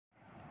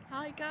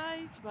Hi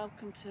guys,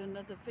 welcome to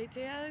another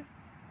video.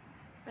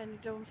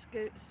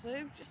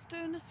 BenidormscooterSue, just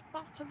doing a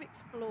spot of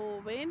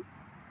exploring.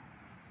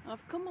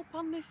 I've come up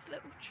on this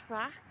little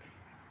track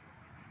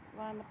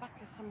around the back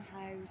of some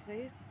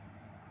houses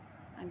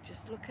and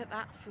just look at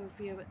that full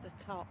view at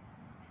the top.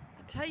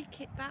 I take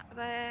it that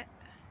there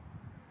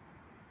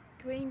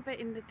green bit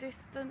in the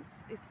distance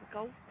is the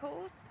golf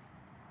course.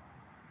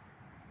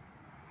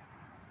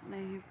 And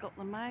then you've got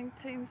the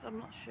mountains. I'm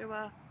not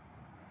sure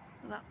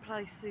that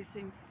place is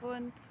in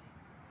front.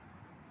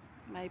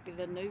 Maybe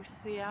the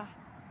Nucia.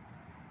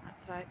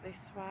 That's out this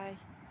way.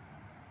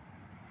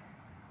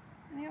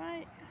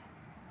 Anyway,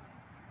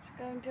 just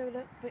go and do a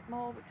little bit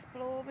more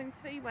exploring,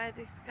 see where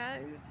this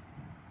goes.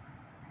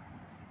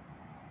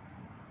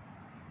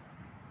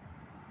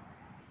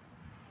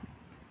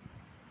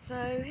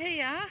 So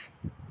here,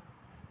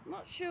 I'm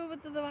not sure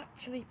whether they're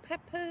actually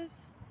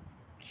peppers,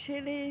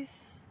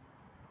 chilies.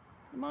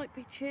 There might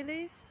be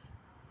chilies.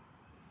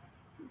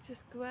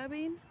 Just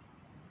growing.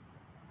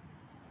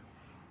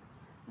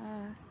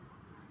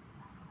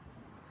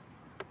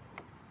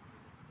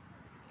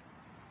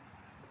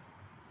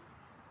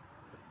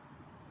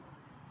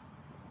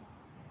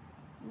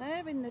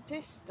 There in the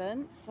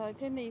distance, I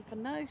didn't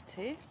even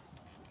notice,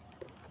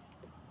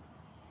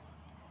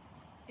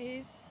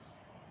 is,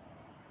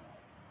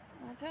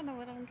 I don't know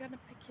whether I'm going to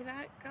pick it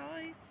out,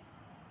 guys.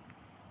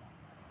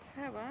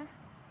 Terra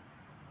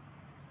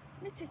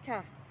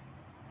Mythica.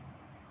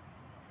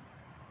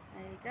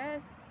 There you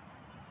go.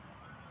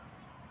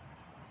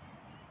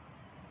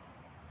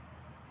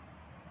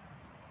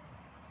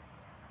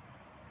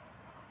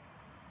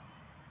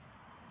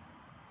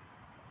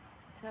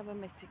 Terra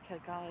Mythica,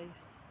 guys.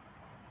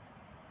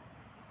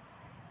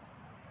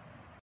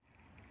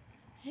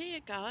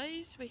 Here,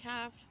 guys, we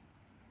have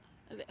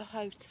a little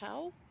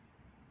hotel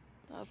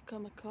that I've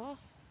come across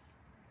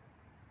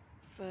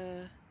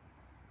for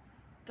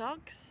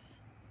dogs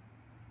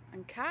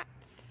and cats.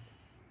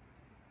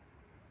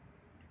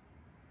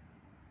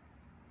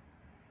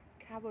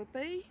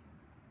 Caribou.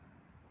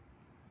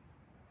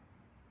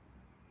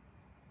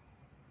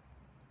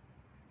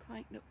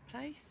 Quite enough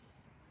place.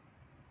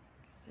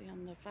 You can see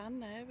on the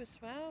van there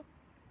as well.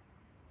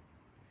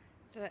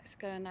 So let's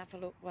go and have a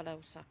look what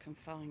else I can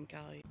find,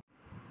 guys.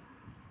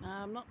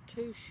 Now I'm not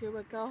too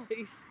sure,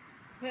 guys,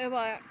 where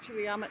I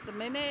actually am at the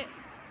minute,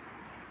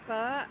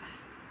 but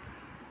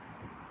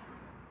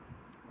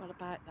what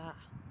about that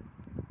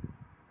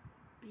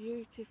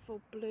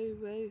beautiful blue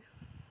roof?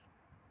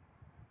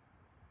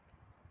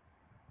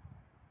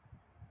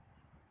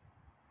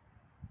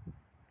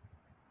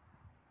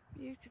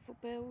 Beautiful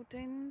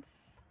buildings.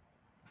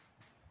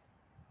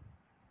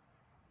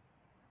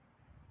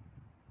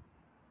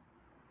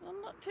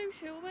 I'm not too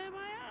sure where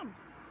I am.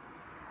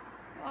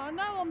 Well, I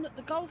know I'm at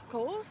the golf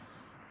course.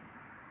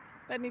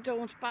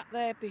 Benidorm's back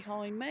there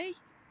behind me.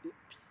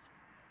 Oops.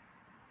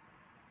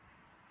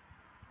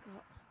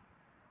 Got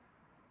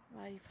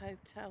Wave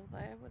Hotel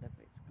there, whatever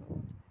it's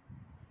called.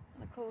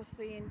 And of course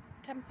the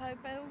Tempo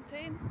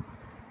building.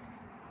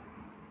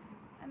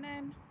 And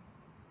then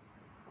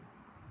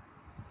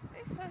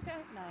this I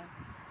don't know.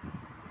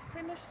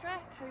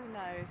 Finistrat, who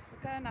knows?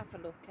 We'll go and have a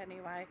look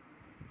anyway.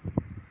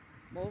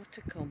 More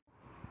to come.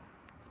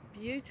 It's a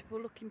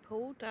beautiful looking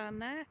pool down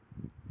there.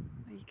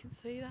 You can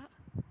see that.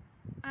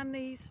 And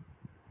these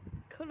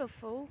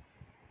colourful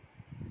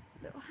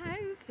little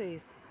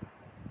houses.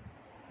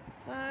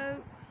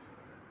 So,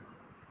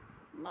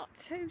 not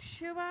too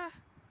sure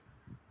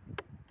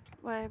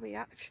where we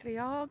actually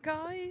are,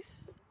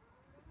 guys.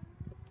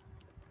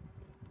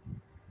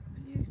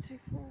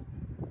 Beautiful,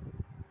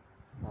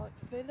 like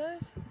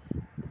villas.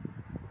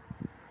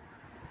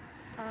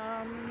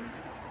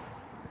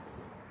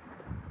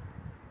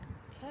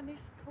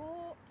 Tennis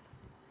courts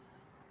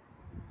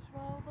as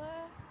well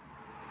there.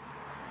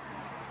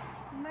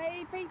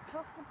 Maybe,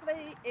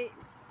 possibly,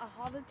 it's a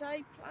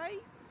holiday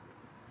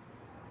place.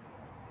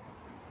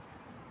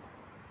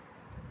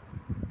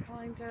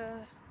 Kind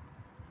of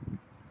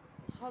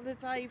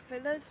holiday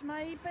villas,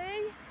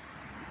 maybe.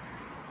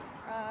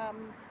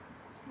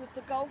 With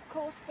the golf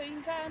course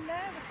being down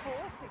there, of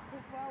course, it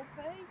could well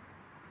be.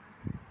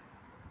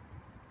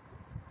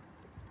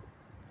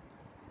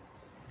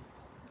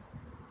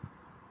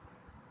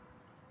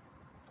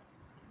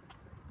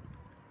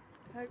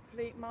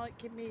 Hopefully it might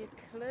give me a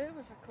clue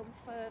as I come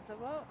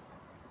further up.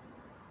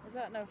 I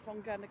don't know if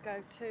I'm going to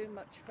go too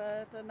much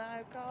further now,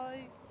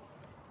 guys.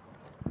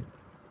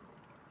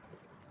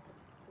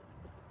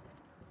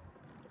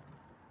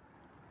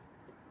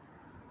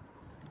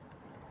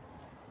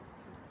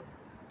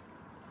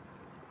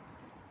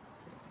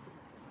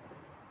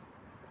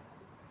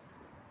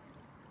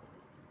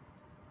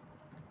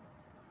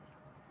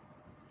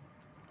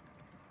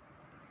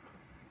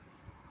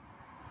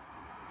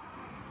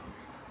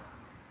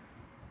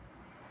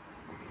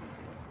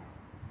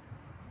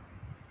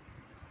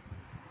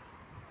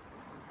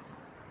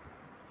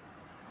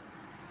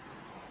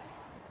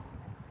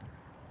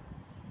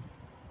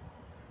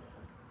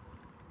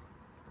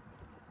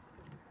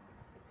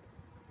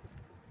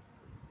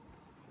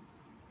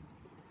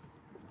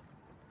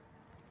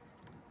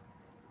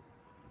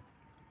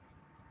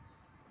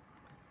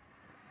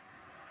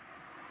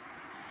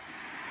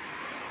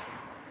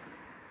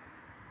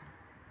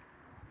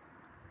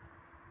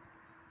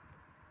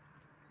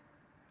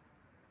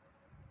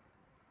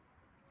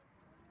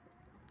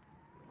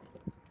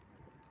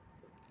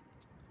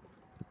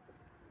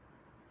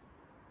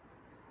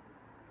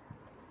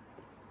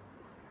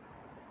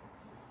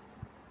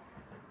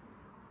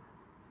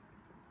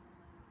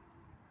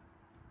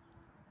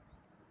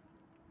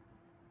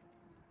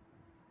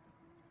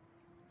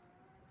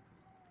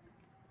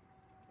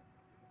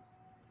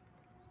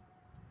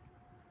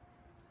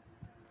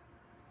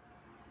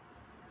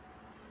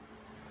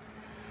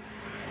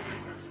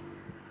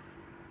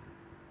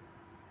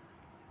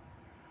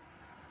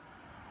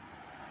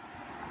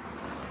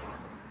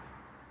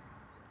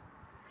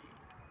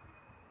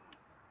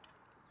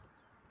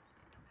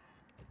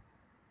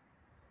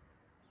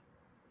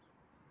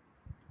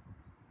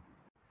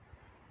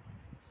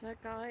 So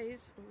guys,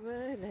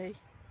 really,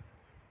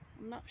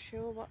 I'm not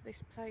sure what this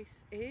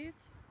place is.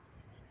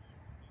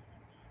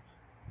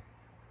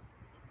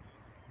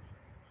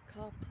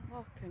 Car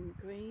park and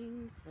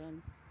greens,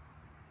 and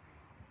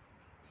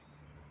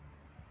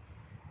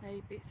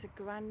maybe it's a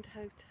Grand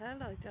Hotel,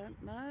 I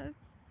don't know.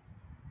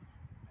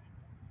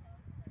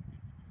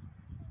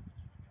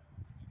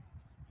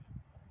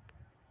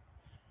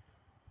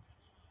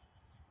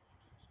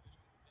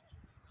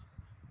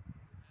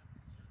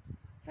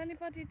 If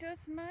anybody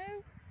does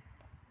know,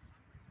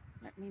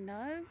 let me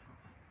know.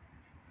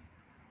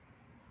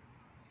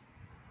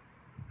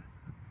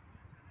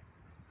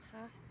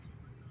 Paths.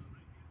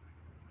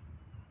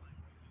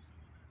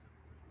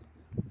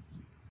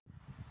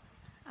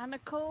 And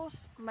of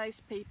course,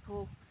 most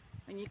people,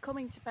 when you come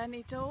into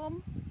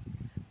Benidorm,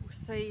 will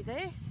see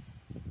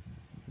this.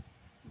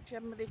 You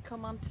generally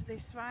come onto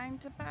this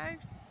roundabout.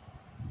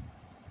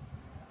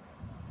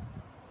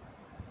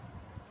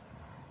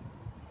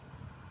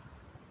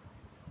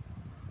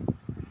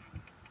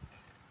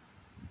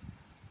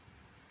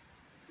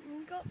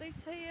 I've got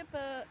this here,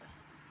 but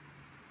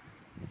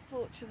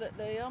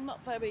fortunately I'm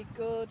not very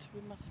good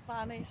with my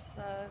Spanish,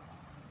 so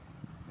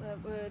I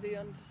don't really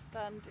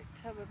understand it.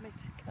 Terra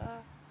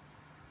Mythica.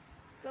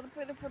 Got a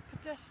bit of a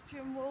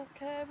pedestrian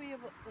walk area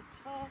up the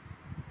top.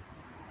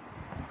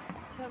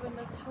 Terra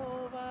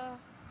Natura.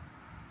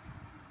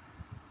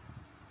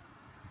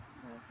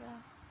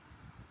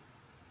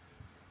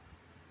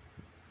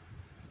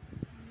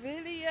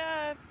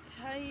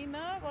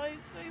 Villiantana, I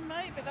assume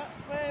maybe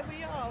that's where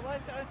we are. I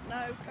don't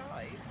know,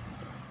 guys.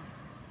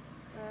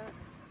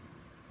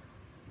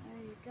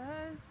 There you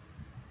go.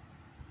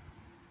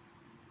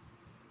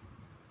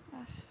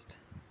 Just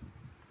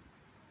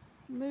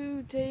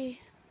moody.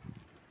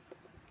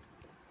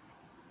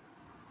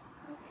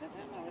 I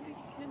don't know whether you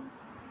can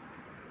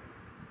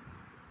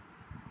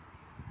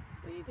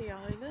see the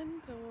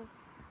island, or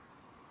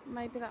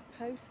maybe that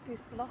post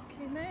is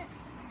blocking it.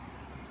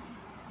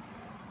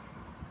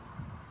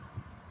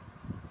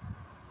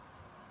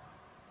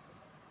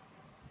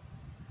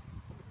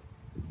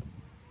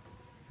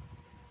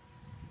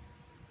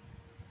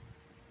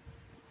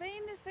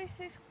 Being as this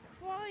is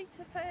quite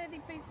a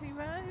fairly busy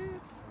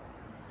road,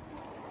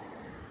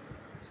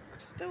 it's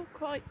still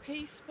quite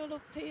peaceful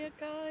up here,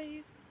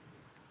 guys.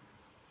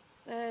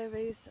 There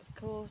is, of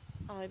course,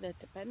 Isla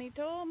de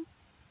Benidorm,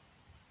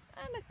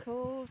 and of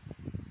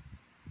course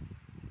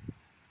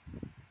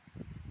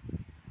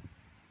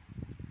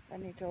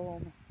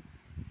Benidorm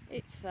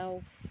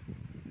itself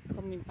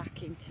coming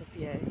back into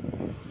view.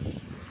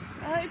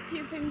 I hope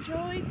you've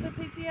enjoyed the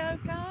video,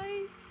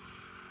 guys.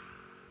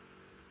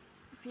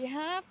 If you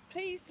have,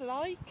 please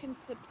like and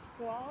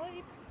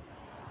subscribe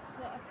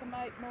so that I can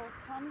make more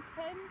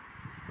content.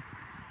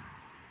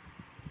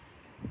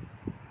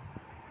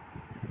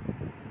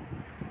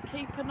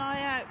 Keep an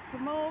eye out for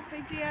more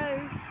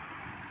videos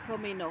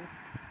coming up.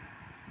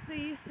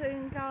 See you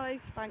soon,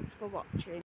 guys. Thanks for watching.